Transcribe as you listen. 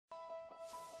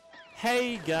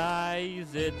Hey guys,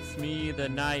 it's me, the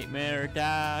Nightmare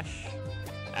Dash,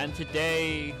 and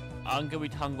today I'm gonna be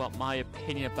talking about my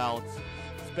opinion about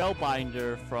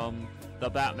Spellbinder from the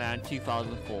Batman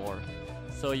 2004.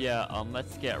 So yeah,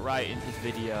 let's get right into this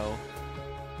video.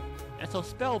 And so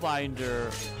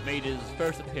Spellbinder made his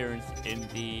first appearance in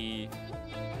the,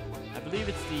 I believe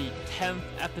it's the 10th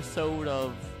episode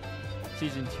of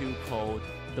Season 2 called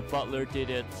The Butler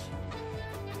Did It,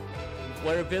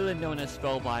 where a villain known as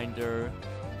Spellbinder,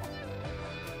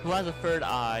 who has a third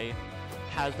eye,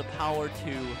 has the power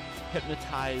to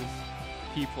hypnotize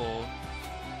people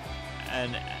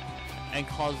and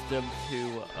cause them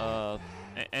to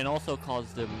and also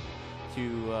cause them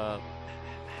to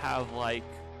have like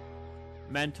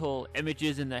mental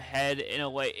images in their head. In a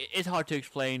way, it's hard to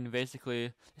explain.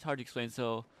 Basically, it's hard to explain.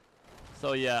 So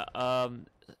yeah.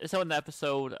 So in the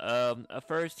episode,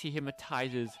 first he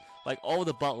hypnotizes like all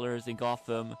the butlers in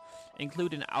Gotham,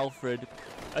 including Alfred,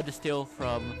 to steal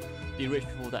from the rich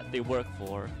people that they work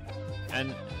for.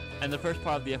 And the first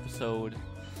part of the episode,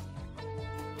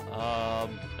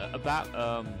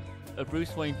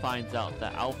 Bruce Wayne finds out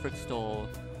that Alfred stole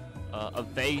a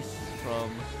vase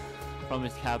from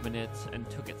his cabinet and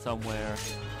took it somewhere.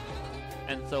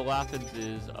 And so what happens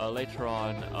is, later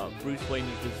on, Bruce Wayne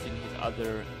is visiting his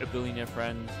other billionaire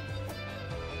friends,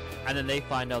 and then they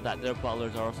find out that their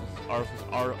butlers are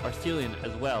stealing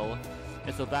as well.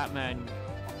 And so Batman,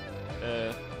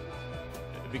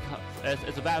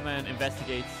 Batman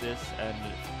investigates this and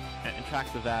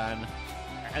tracks the van,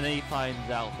 and then he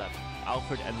finds out that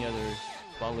Alfred and the other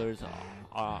butlers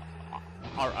are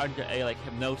under a like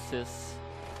hypnosis.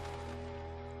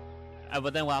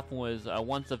 But then what happened was,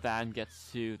 once the van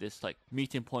gets to this like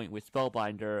meeting point with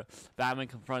Spellbinder, Batman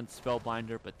confronts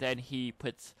Spellbinder, but then he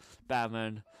puts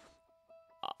Batman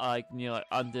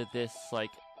under this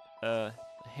like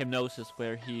hypnosis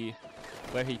where he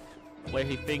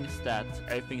thinks that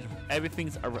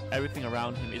everything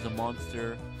around him is a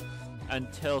monster,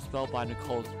 until Spellbinder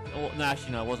calls. Oh, no,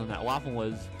 actually no, it wasn't that. What happened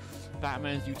was,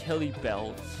 Batman's utility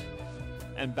belt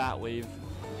and Batwave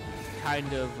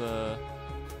kind of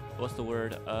what's the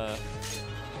word? I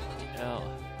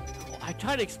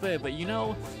try to explain it, but you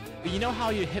know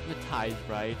how you hypnotize,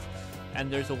 right?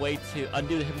 And there's a way to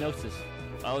undo the hypnosis.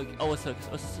 So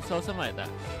something like that.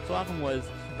 So what happened was,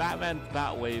 Batman's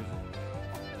Batwave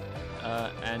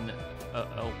and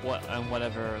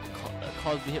whatever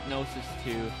caused the hypnosis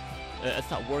to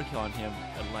stop working on him,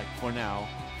 like for now.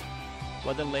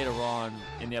 But then later on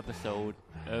in the episode,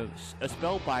 a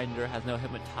Spellbinder has now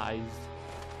hypnotized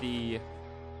the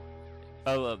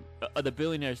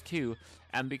billionaires too,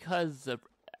 and because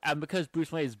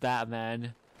Bruce Wayne is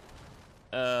Batman,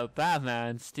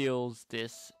 Batman steals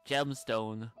this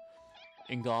gemstone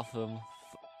in Gotham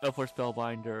for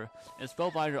Spellbinder, and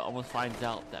Spellbinder almost finds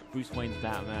out that Bruce Wayne's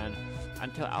Batman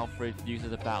until Alfred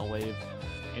uses a Batwave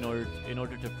in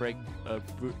order to break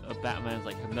Batman's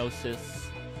like hypnosis.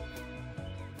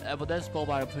 But then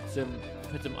Spellbinder puts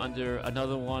him under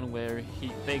another one where he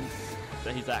thinks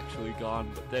that he's actually gone,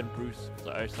 but then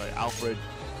Alfred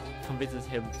convinces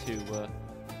him to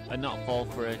not fall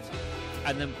for it,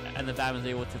 and then Batman's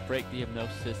able to break the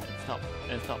hypnosis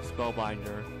and stop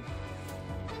Spellbinder.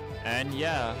 And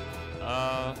yeah,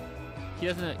 he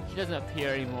doesn't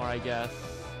appear anymore, I guess.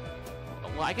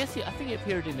 Well, I think he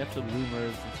appeared in episode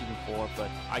Rumors in season 4, but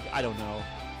I don't know.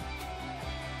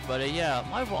 But yeah,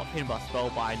 my overall opinion about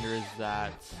Spellbinder is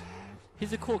that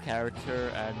he's a cool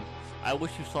character, and I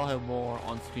wish you saw him more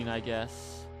on screen, I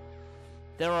guess.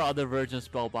 There are other versions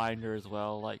of Spellbinder as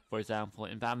well, like for example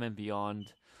in Batman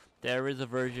Beyond, there is a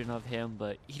version of him,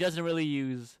 but he doesn't really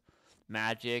use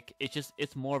magic.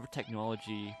 It's more of a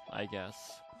technology, I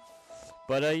guess.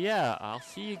 But yeah, I'll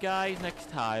see you guys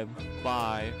next time.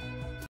 Bye.